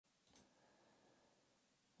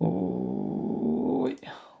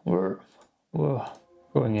we're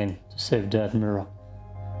going in to save the Admiral.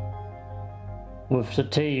 With the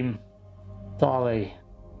team, Tali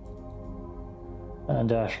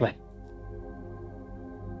and Ashley.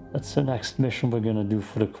 That's the next mission we're gonna do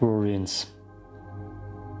for the Koreans.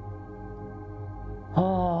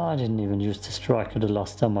 Oh, I didn't even use the striker the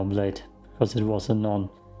last time I played, because it was a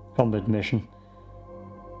non-combat mission.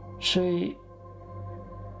 She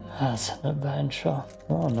has an adventure.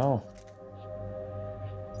 Oh no.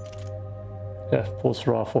 Pulse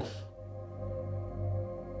rifle.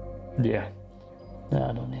 Yeah. No,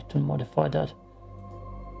 I don't need to modify that.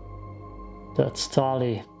 That's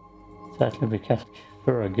Tali. Sadly we can't give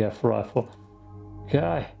her a Geth rifle.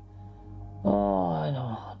 Okay.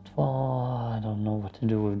 Oh, I don't know what to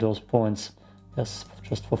do with those points. Yes,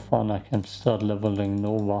 just for fun I can start leveling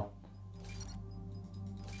Nova.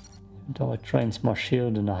 Even though it trains my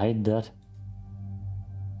shield and I hate that.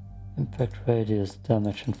 Impact radius,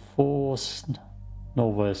 damage and force.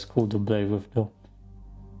 Nova is cool to play with though.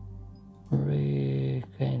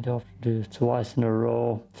 Regained after twice in a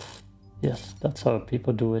row. Yes, that's how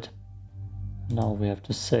people do it. Now we have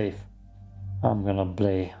to save. I'm gonna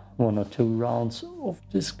play 1 or 2 rounds of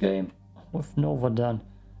this game with Nova done.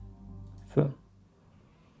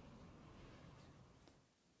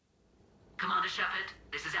 Commander Shepard,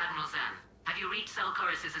 this is Admiral Zan. Have you reached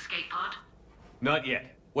Koris' escape pod? Not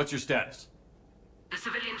yet. What's your status? The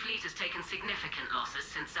civilian fleet has taken significant losses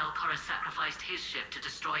since Koris sacrificed his ship to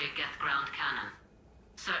destroy a Geth ground cannon.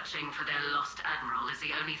 Searching for their lost Admiral is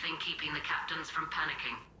the only thing keeping the captains from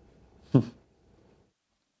panicking.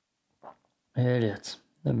 Idiots.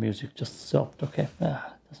 The music just stopped. Okay,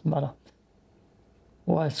 doesn't matter.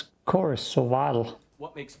 Why is Koris so vital?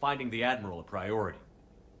 What makes finding the Admiral a priority?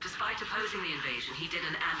 Despite opposing the invasion, he did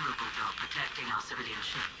an admirable job protecting our civilian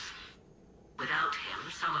ships. Without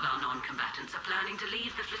him, some of our non-combatants are planning to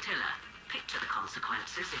leave the flotilla. Picture the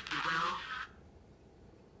consequences, if you will.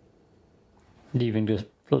 Leaving the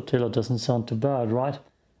flotilla doesn't sound too bad, right?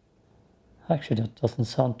 Actually, that doesn't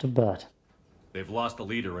sound too bad. They've lost a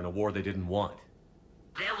leader in a war they didn't want.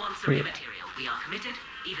 Their wants are immaterial. We are committed.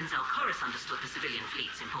 Even Koris understood the civilian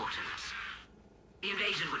fleet's importance. The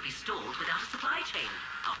invasion would be stalled without a supply chain,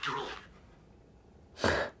 after all.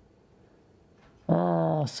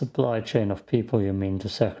 Ah, supply chain of people you mean to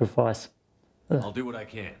sacrifice. I'll do what I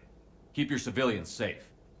can. Keep your civilians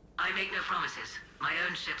safe. I make no promises. My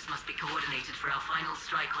own ships must be coordinated for our final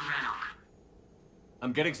strike on Rannoch.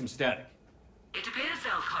 I'm getting some static. It appears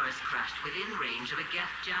Koris crashed within range of a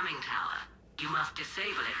Geth jamming tower. You must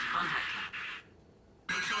disable it to contact him.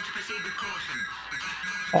 Make sure to proceed with caution.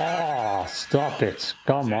 Oh, stop it.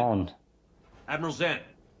 Come Zen. on. Admiral Zen.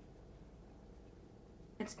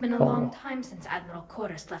 It's been a long time since Admiral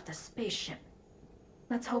Koris left a spaceship.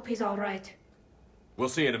 Let's hope he's all right. We'll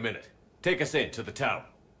see in a minute. Take us in to the tower.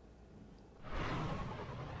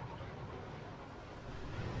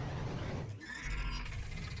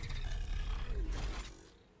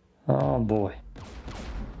 Oh boy.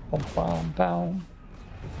 Bum, bum, bum.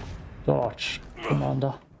 Dodge,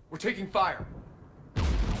 Commander. We're taking fire.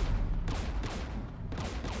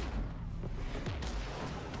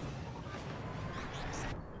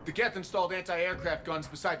 The Geth installed anti-aircraft guns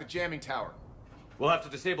beside the jamming tower. We'll have to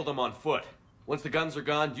disable them on foot. Once the guns are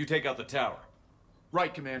gone, you take out the tower.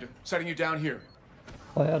 Right, Commander. Setting you down here.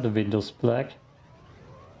 Why are the windows black?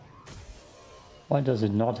 Why does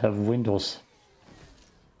it not have windows?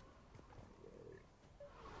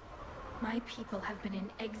 My people have been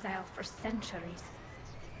in exile for centuries.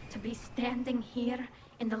 To be standing here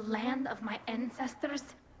in the land of my ancestors?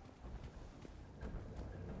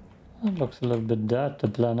 It looks a little bit dead, the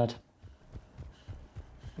planet.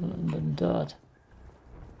 A little bit dead.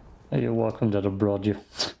 Hey, you're welcome that I brought you.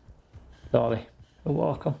 Sorry, you're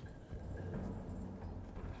welcome.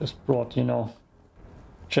 Just brought, you know,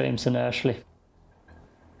 James and Ashley.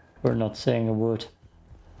 We're not saying a word.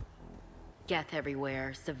 Geth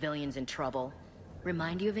everywhere, civilians in trouble.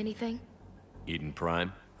 Remind you of anything? Eden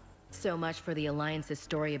Prime? So much for the Alliance's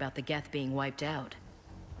story about the Geth being wiped out.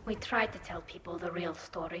 We tried to tell people the real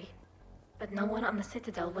story, but no one on the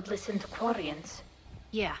Citadel would listen to Quarians.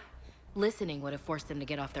 Yeah, listening would have forced them to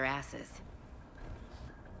get off their asses.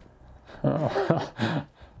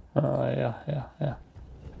 Yeah.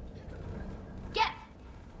 Get!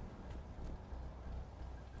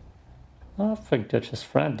 I think they're just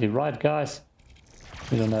friendly, right guys?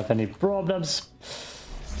 We don't have any problems.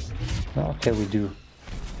 Okay, we do.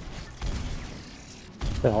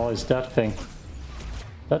 The hell is that thing?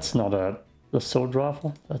 That's not a assault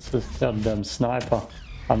rifle, that's a goddamn sniper.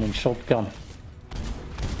 I mean shotgun.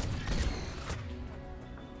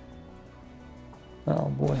 Oh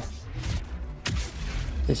boy.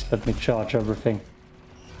 Please let me charge everything.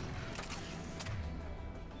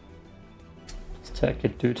 Just take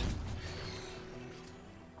it, dude.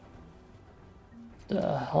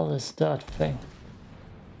 The hell is that thing?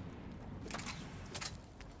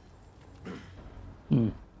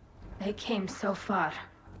 They came so far.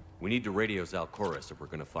 We need to radio Zal Koris if we're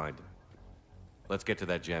gonna find him. Let's get to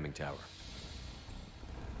that jamming tower.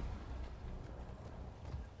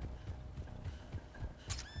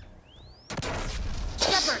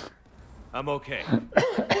 Shepard! I'm okay.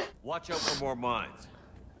 Watch out for more mines.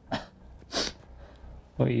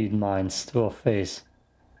 We eat mines to our face.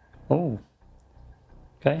 Oh.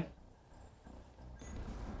 Okay.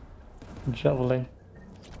 Javelin.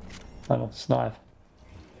 I don't snipe.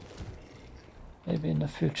 Maybe in the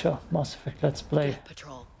future. Mass Effect Let's Play. Death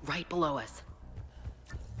Patrol, right below us.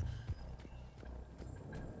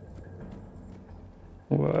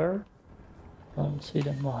 Where? I don't see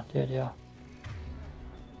them. Oh, there they are.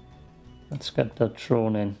 Let's get that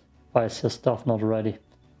drone in. Why is his stuff not ready?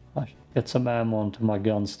 I should get some ammo onto my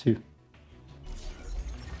guns too.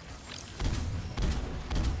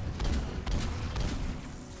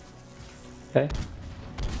 Okay.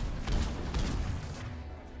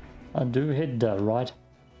 I do hit that, right?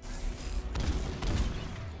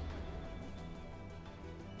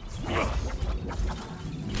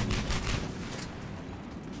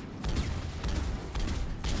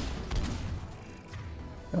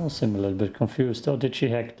 I seem a little bit confused. Oh, did she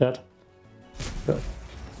hack that? Good.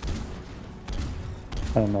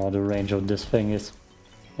 I don't know how the range of this thing is.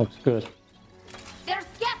 Looks good. There's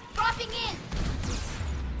gas dropping in!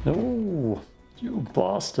 Oh, you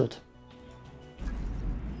bastard.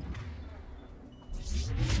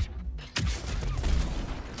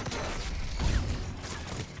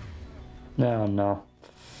 No, no.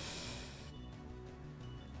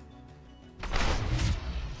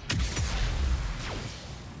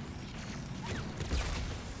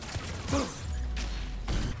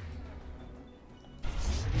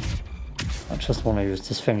 I just want to use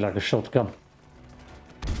this thing like a shotgun.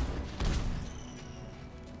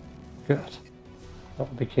 Good. Oh,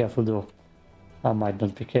 be careful though. I might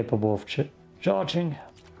not be capable of charging.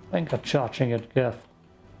 I think I'm charging it, Gav.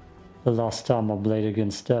 The last time I played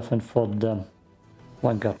against Death and fought them,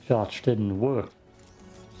 when got charged didn't work.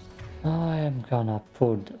 I am gonna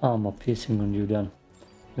put armor piercing on you then.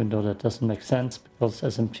 Even though that doesn't make sense because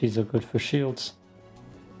SMGs are good for shields.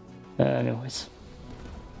 Anyways.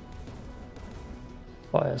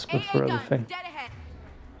 Fire is good for everything.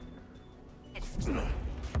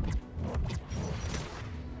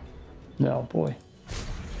 No, boy.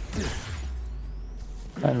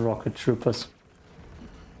 And rocket troopers.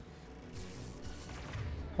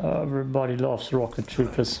 Everybody loves rocket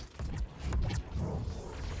troopers.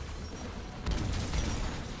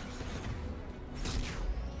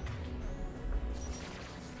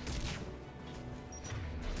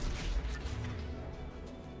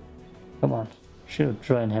 Come on, should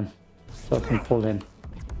drain him so I can pull him.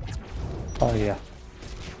 Oh yeah.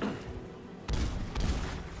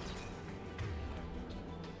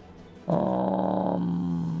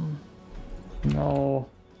 No.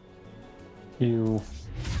 You.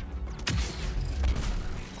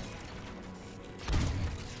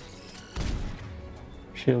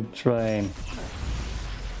 Shield train.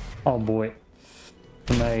 Oh boy.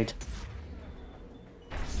 Remade.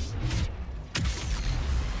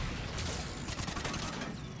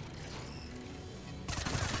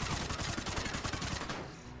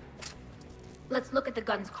 Let's look at the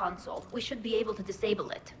gun's console. We should be able to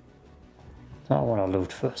disable it. I want to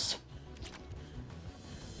loot first.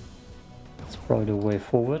 That's probably the way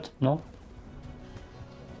forward, no?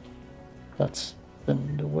 That's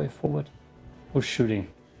then the way forward. Who's shooting?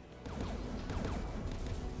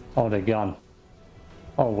 Oh, the gun.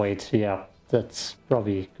 Oh wait, yeah, that's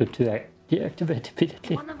probably good to deactivate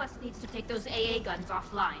immediately. One of us needs to take those AA guns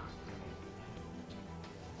offline.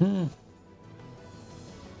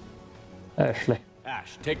 Ashley.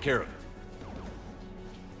 Ash, take care of it.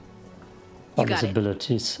 All got his it.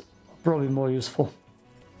 abilities are probably more useful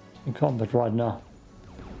in combat right now.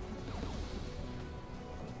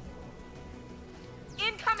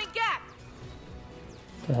 Incoming gap!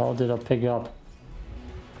 The hell did I pick up?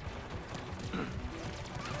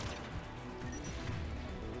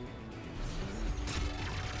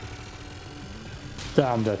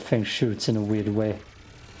 Damn, that thing shoots in a weird way.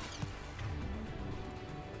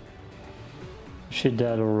 Is she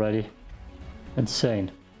dead already?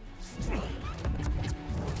 Insane.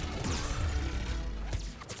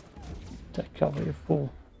 Take cover, you fool.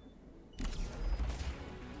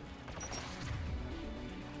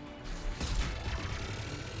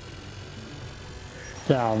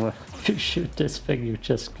 down when you shoot this thing you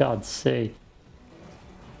just can't see.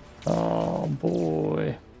 Oh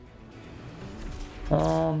boy.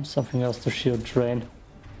 Something else to shield drain.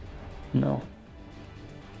 No.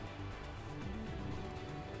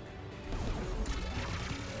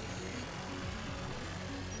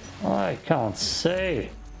 I can't see.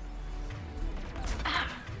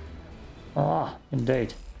 Ah,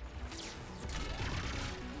 indeed.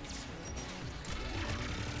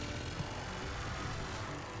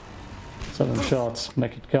 7 shots,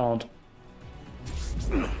 make it count.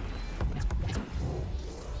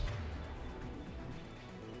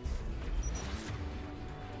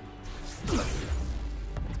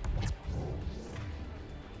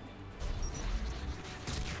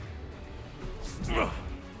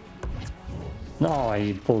 No,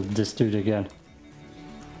 I pulled this dude again.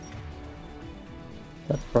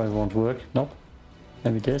 That probably won't work. Nope.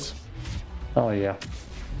 Maybe this. Oh yeah.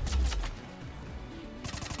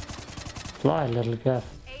 Fly, little Gav.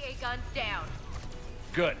 AA guns down.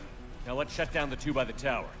 Good. Now let's shut down the 2 by the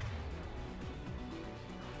tower.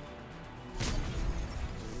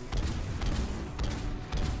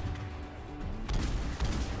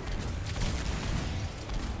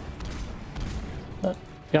 That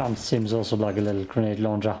gun seems also like a little grenade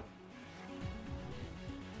launcher.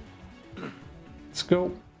 Let's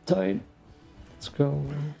go, Tide. Let's go.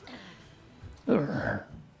 Urgh.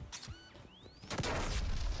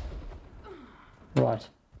 Right.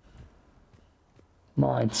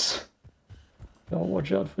 Mines. Gotta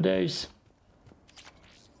watch out for these.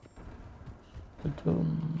 What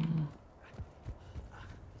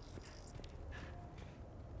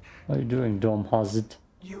are you doing, Dom Hazard?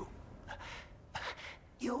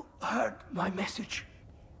 You heard my message.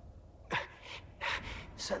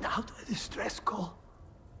 Send out a distress call.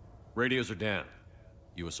 Radios are down.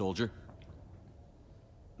 You a soldier?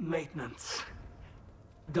 Maintenance.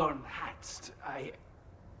 Darn hats. I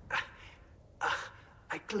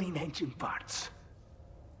clean engine parts.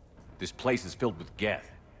 This place is filled with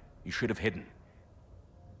Geth. You should have hidden.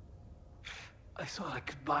 I thought I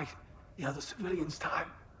could buy the other civilians time.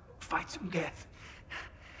 Fight some Geth.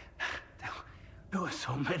 There were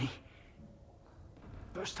so many.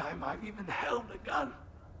 First time I've even held a gun.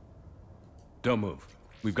 Don't move.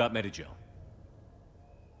 We've got Medigel.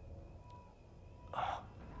 Oh,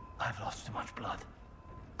 I've lost too much blood.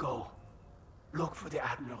 Go. Look for the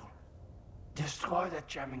Admiral. Destroy that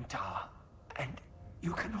jamming tower. And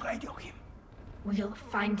you can radio him. We'll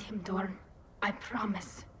find him, Dorn. I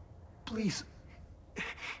promise. Please.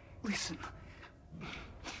 Listen. The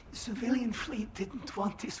civilian fleet didn't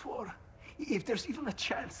want this war. If there's even a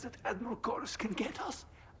chance that Admiral Koris can get us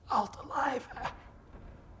out alive.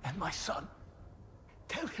 And my son.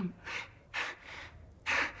 Tell him.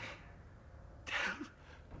 Tell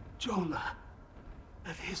Jonah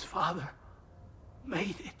that his father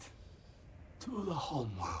made it to the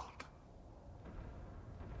home world.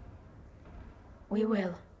 We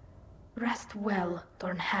will. Rest well,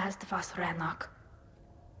 Dorn Hazd vas Rannoch.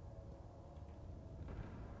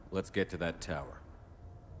 Let's get to that tower.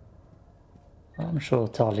 I'm sure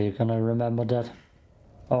Tali you're gonna remember that.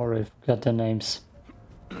 Or if got the names.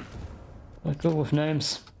 I go with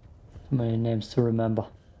names. Too many names to remember.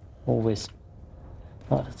 Always.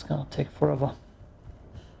 But it's gonna take forever.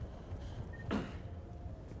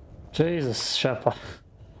 Jesus, Shepard.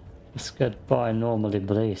 Just get by normally,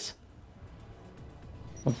 please.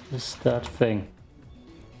 What is that thing?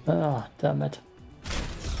 Ah, damn it.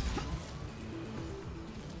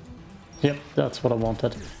 Yep, that's what I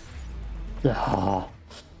wanted. Ah.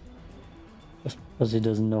 Just because he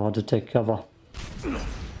doesn't know how to take cover.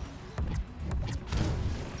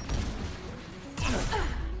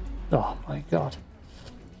 Oh my god.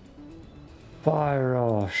 Fire,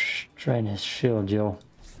 oh, drain his shield, yo.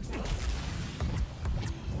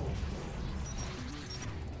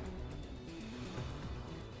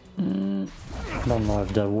 Don't know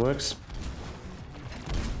if that works.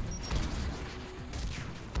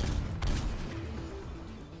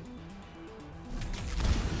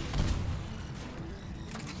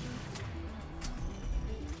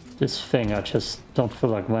 This thing, I just don't feel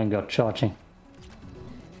like Vanguard charging.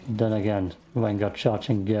 Then again, Vanguard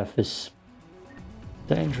charging Geth is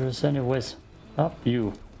dangerous anyways. Up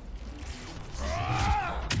you.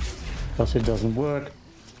 Because it doesn't work.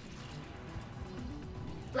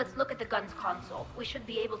 Let's look at the gun's console. We should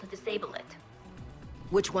be able to disable it.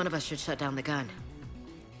 Which one of us should shut down the gun?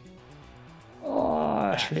 Oh,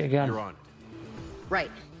 actually again. You're on.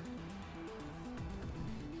 Right.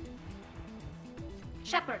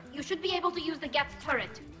 Shepard, you should be able to use the Geth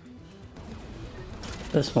turret.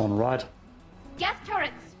 This one, right? Geth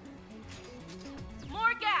turrets! More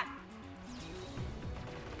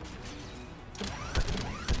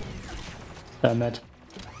Damn it.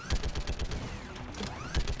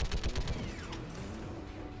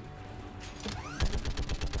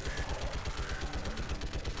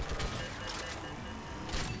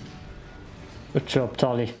 Good job,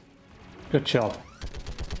 Tali. Good job.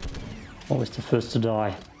 Always the first to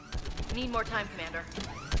die. Need more time, Commander.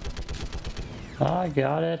 I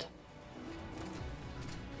got it.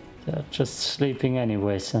 They're just sleeping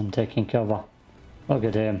anyways and taking cover. Look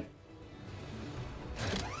at him.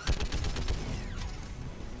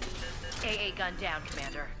 AA gun down,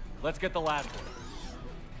 Commander. Let's get the last one.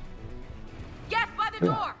 Get by the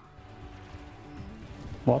door!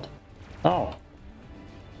 What? Oh.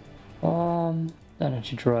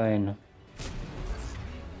 Energy drain.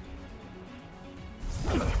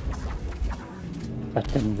 That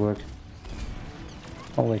didn't work.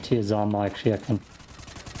 Oh wait, here's armor. Actually, I can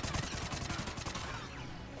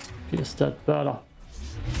pierce that better.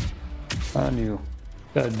 And you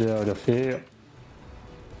get out of here.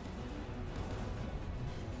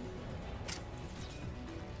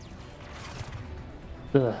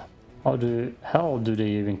 Ugh. How the hell do they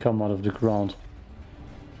even come out of the ground?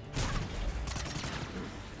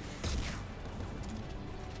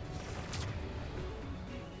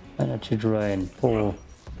 Energy drain, pull.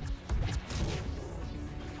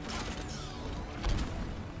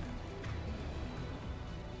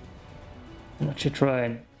 Energy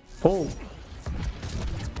drain, pull.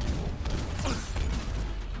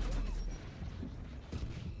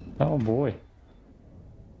 Oh boy.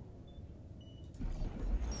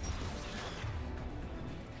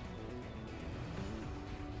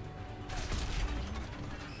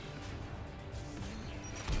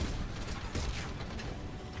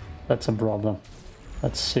 That's a problem.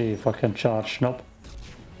 Let's see if I can charge. Nope.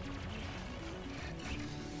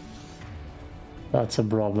 That's a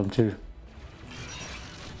problem too.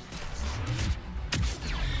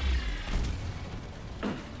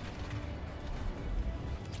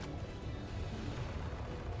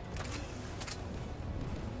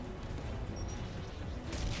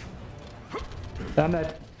 Damn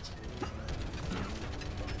it.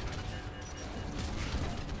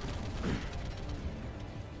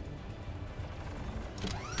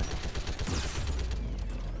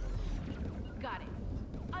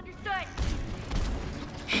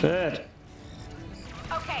 Shit.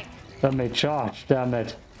 Okay. Let me charge, damn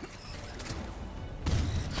it.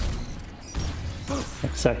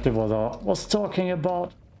 Exactly what I was talking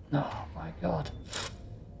about. Oh my god.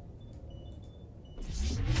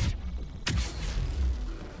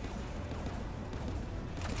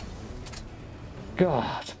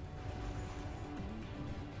 God.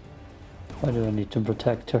 Why do I need to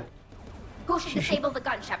protect her? Who should disable the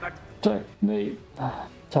gun, Shepard? Protect me.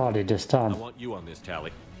 Tardy this time. I want you on this,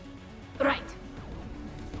 Tali. Right.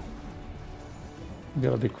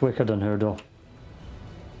 Gotta be quicker than her though.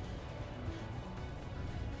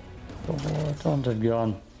 Oh, on the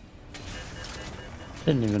gun.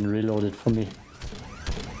 Didn't even reload it for me.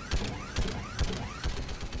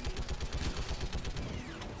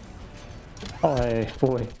 Oh hey,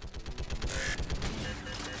 boy.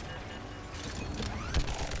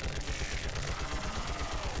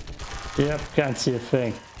 Yep, can't see a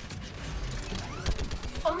thing.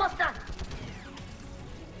 Almost done.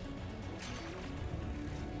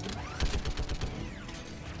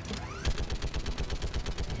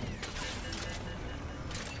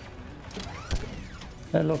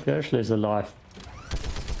 Hey look, Ashley's alive.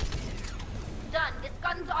 Done. This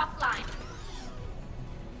gun's offline.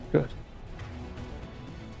 Good.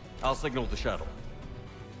 I'll signal the shuttle.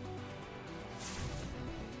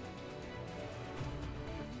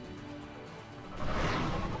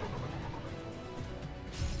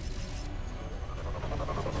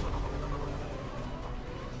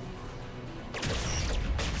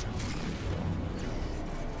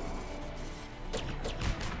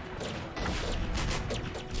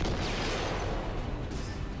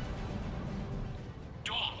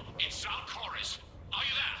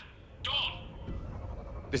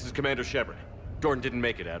 This is Commander Shepard. Dorn didn't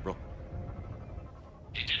make it, Admiral.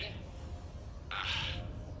 He didn't?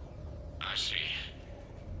 I see.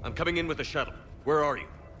 I'm coming in with the shuttle. Where are you?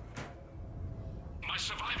 My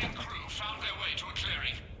surviving crew found their way to a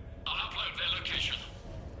clearing. I'll upload their location.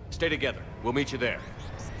 Stay together. We'll meet you there.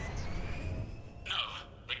 No,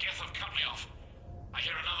 the Geth have cut me off. I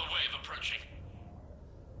hear another wave approaching.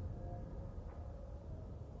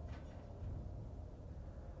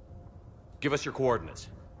 Give us your coordinates.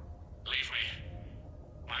 Leave me.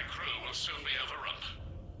 My crew will soon be overrun.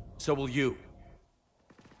 So will you.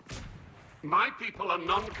 My people are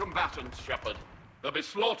non-combatants, Shepard. They'll be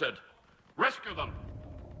slaughtered. Rescue them.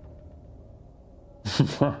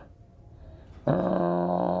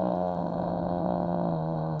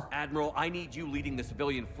 Admiral, I need you leading the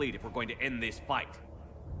civilian fleet if we're going to end this fight.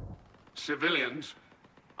 Civilians,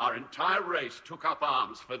 our entire race took up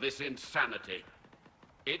arms for this insanity.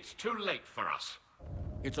 It's too late for us.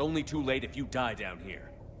 It's only too late if you die down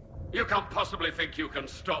here. You can't possibly think you can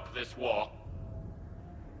stop this war.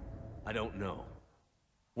 I don't know.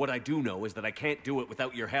 What I do know is that I can't do it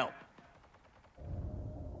without your help.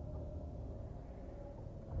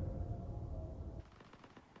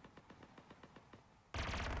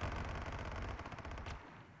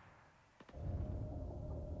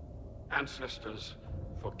 Ancestors,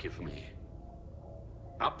 forgive me.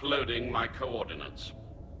 Uploading my coordinates.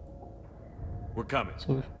 We're coming.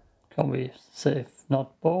 So can we save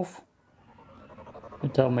not both? You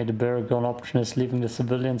tell me the barrier gun option is leaving the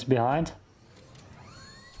civilians behind?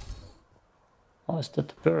 Or is that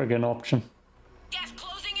the barrier gun option? Gas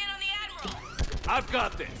closing in on the Admiral! I've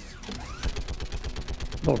got this!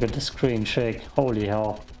 Look at the screen shake. Holy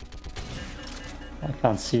hell. I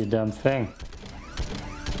can't see a damn thing.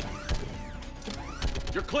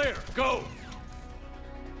 You're clear! Go!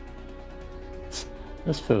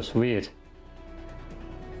 This feels weird.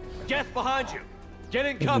 Geth behind you! Get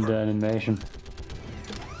in Even cover! the animation.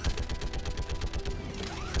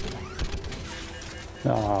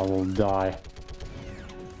 Ah, I will die.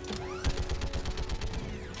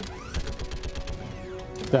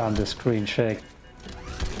 Damn, the screen shake.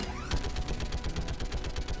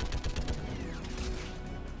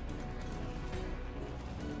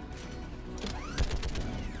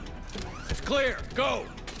 It's clear! Go!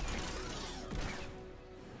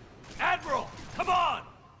 Admiral! Come on!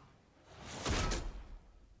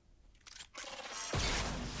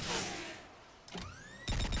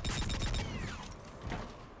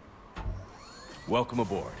 Welcome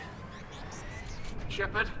aboard.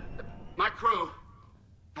 Shepard, my crew.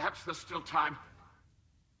 Perhaps there's still time.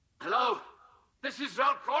 Hello? This is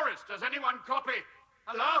Koris. Does anyone copy?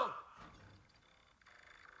 Hello?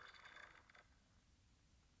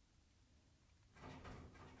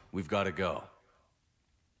 We've got to go.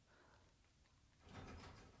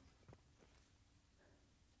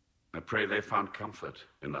 I pray they found comfort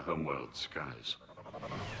in the homeworld skies.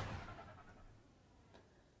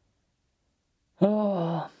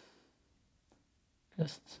 Ah,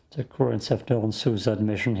 guess the Koreans have their own suicide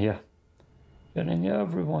mission here. Getting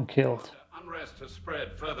everyone killed. Unrest has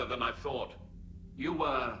spread further than I thought. You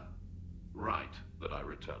were right that I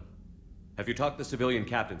return. Have you talked the civilian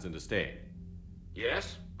captains into staying?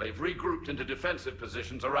 Yes, they've regrouped into defensive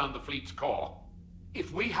positions around the fleet's core.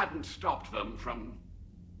 If we hadn't stopped them from...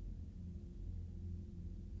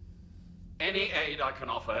 Any aid I can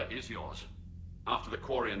offer is yours. After the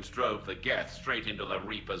Quarians drove the Geth straight into the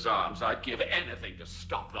Reaper's arms, I'd give anything to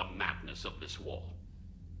stop the madness of this war.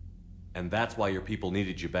 And that's why your people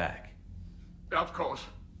needed you back. Of course.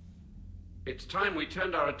 It's time we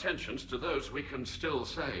turned our attentions to those we can still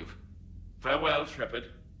save. Farewell, Shepard.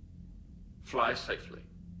 Fly safely.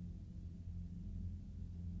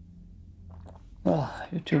 Ah,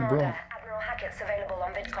 you too, bro. Admiral Hackett's available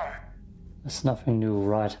on VidCom. There's nothing new,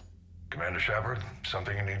 right? Commander Shepard,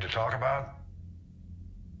 something you need to talk about?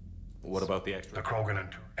 What about the extra? The Krogan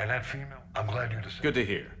and that female? I'm glad you decided. Good to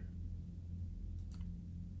hear.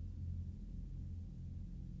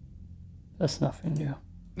 There's nothing new.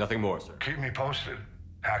 Nothing more, sir. Keep me posted.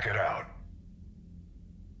 Hack it out.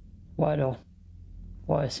 Why though?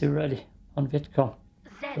 Why is he ready on VidCon?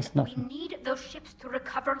 There's Zed, we nothing. need those ships to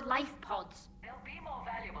recover life pods. They'll be more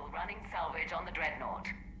valuable running salvage on the Dreadnought.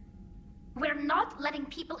 We're not letting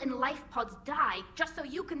people in life pods die just so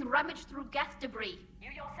you can rummage through Geth debris. You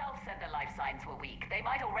yourself said their life signs were weak. They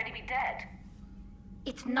might already be dead.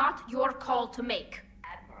 It's not your call to make.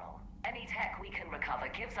 Admiral, any tech we can recover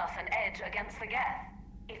gives us an edge against the Geth.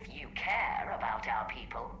 If you care about our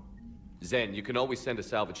people. Zen, you can always send a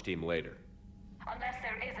salvage team later. Unless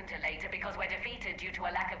there isn't a later because we're defeated due to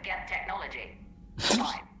a lack of Geth technology.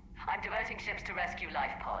 Fine. I'm diverting ships to rescue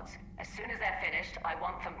life pods. As soon as they're finished, I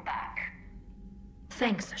want them back.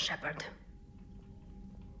 Thanks, Shepard.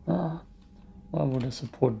 Ah, why would I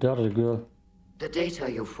support the other girl? The data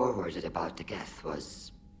you forwarded about the Geth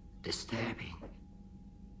was disturbing.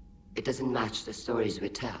 It doesn't match the stories we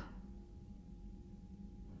tell.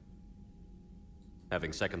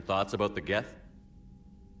 Having second thoughts about the Geth?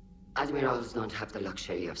 Admirals don't have the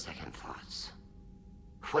luxury of second thoughts.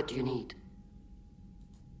 What do you need?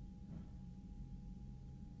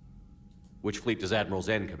 Which fleet does Admiral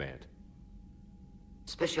Zen command?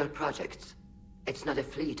 Special projects. It's not a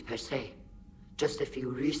fleet per se. Just a few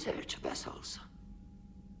research vessels.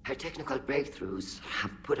 Her technical breakthroughs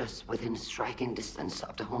have put us within striking distance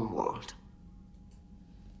of the homeworld.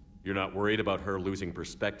 You're not worried about her losing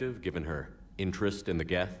perspective, given her interest in the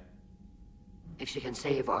Geth? If she can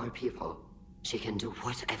save our people, she can do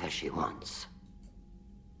whatever she wants.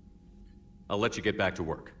 I'll let you get back to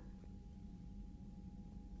work.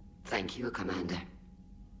 Thank you, Commander.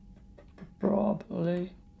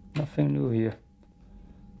 Probably nothing new here.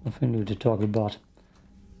 Nothing new to talk about.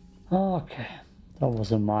 Okay, that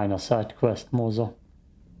was a minor side quest, Mozo.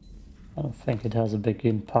 I don't think it has a big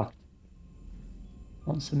impact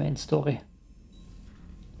on the main story.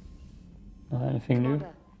 Anything new?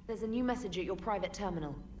 Commander, there's a new message at your private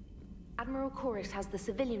terminal. Admiral Koris has the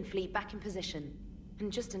civilian fleet back in position,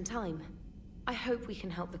 and just in time. I hope we can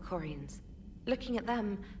help the Quarians. Looking at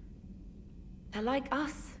them, they're like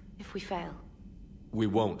us if we fail. We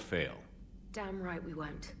won't fail. Damn right we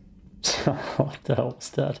won't. What the hell was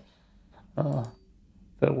that?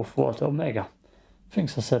 Fair with what? Omega.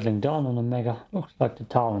 Things are settling down on Omega. Looks like the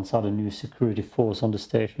Talons are the new security force on the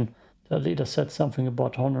station. The leader said something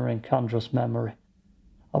about honoring Kandra's memory.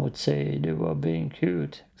 I would say they were being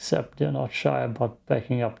cute, except they're not shy about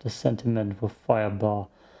backing up the sentiment with firebar.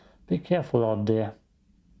 Be careful out there.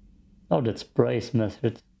 Oh, that's Bray's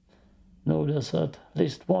method. No, there's at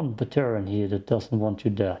least one veteran here that doesn't want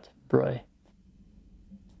you dead. Bray.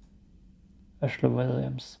 Ashley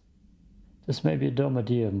Williams. This may be a dumb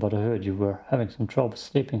idea, but I heard you were having some trouble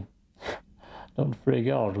sleeping. Don't freak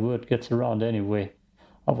out, word gets around anyway.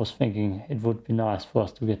 I was thinking it would be nice for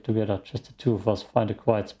us to get together, just the two of us, find a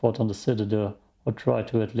quiet spot on the Citadel, or try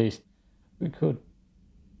to at least. We could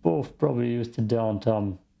both probably use the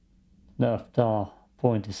downtime. Nerf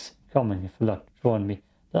point is coming if you'd like to join me.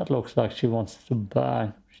 That looks like she wants to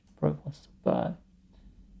bang. She probably wants to bang.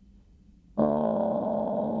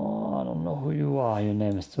 Oh, I don't know who you are. Your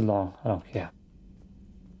name is too long. I don't care.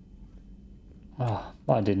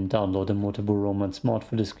 I didn't download the Multiple Romance mod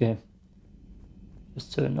for this game.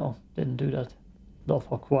 Just so you know, didn't do that. Love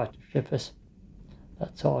how quiet the ship is.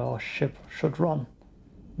 That's how our ship should run.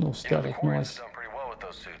 No static noise. Done pretty well with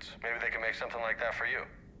those suits. Maybe they can make something like that for you.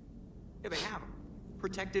 Yeah, they have them.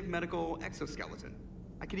 Protective medical exoskeleton.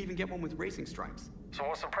 I could even get one with racing stripes. So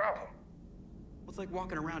what's the problem? Well, it's like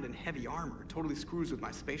walking around in heavy armor. It totally screws with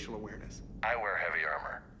my spatial awareness. I wear heavy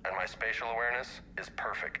armor, and my spatial awareness is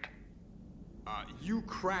perfect. You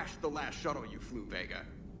crashed the last shuttle you flew, Vega.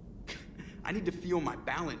 I need to feel my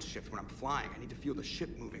balance shift when I'm flying. I need to feel the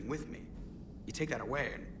ship moving with me. You take that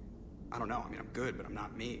away and... I don't know, I mean, I'm good, but I'm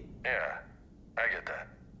not me. Yeah, I get that.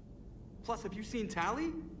 Plus, have you seen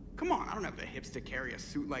Tally? Come on, I don't have the hips to carry a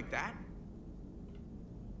suit like that.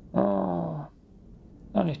 Oh,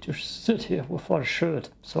 I need to sit here without a shirt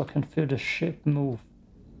so I can feel the ship move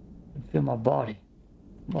and feel my body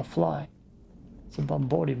while flying. It's about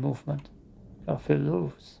body movement. Gotta feel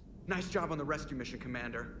loose. Nice job on the rescue mission,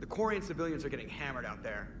 Commander. The Quarian civilians are getting hammered out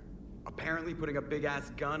there. Apparently, putting a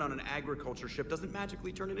big-ass gun on an agriculture ship doesn't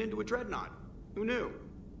magically turn it into a dreadnought. Who knew?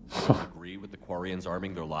 Do you agree with the Quarians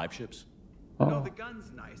arming their live ships? No, the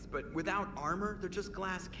gun's nice, but without armor, they're just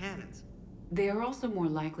glass cannons. They are also more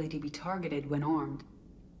likely to be targeted when armed.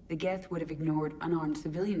 The Geth would have ignored unarmed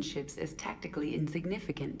civilian ships as tactically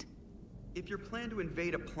insignificant. If your plan to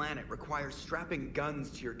invade a planet requires strapping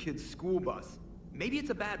guns to your kid's school bus, maybe it's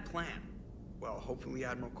a bad plan. Well, hopefully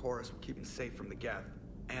Admiral Koris will keep them safe from the Geth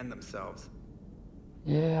and themselves.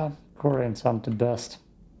 Yeah, Quarians aren't the best.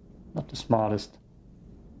 Not the smartest.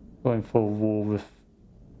 Going for a war with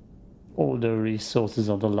all the resources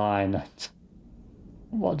on the line.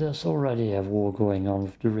 Well, there's already a war going on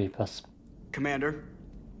with the Reapers. Commander?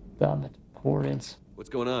 Damn it, Quarians. What's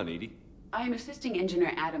going on, EDI? I am assisting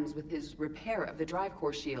Engineer Adams with his repair of the drive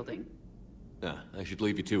core shielding. I should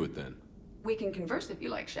leave you to it then. We can converse if you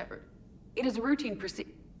like, Shepard. It is a routine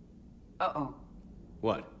Uh-oh.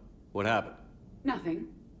 What? What happened? Nothing.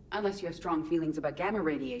 Unless you have strong feelings about gamma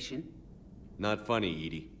radiation. Not funny,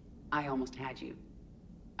 EDI. I almost had you.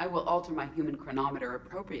 I will alter my human chronometer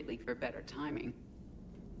appropriately for better timing.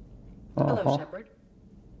 Hello, Shepard.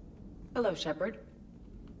 Hello, Shepard.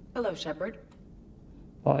 Hello, Shepard.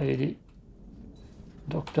 Bye, EDI.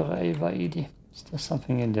 Dr. Ava, EDI. Is there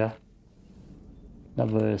something in there?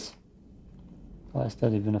 Never is. Why is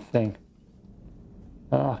that even a thing?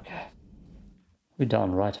 Okay. We're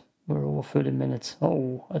done, right? We're over 30 minutes.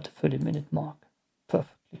 Oh, at the 30-minute mark.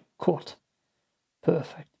 Perfectly caught.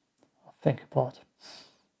 Perfect. I'll think about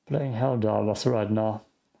playing Helldivers right now.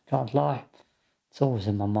 Can't lie. It's always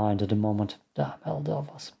in my mind at the moment. Damn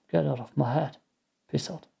Helldivers. Get out of my head.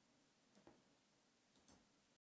 Peace out.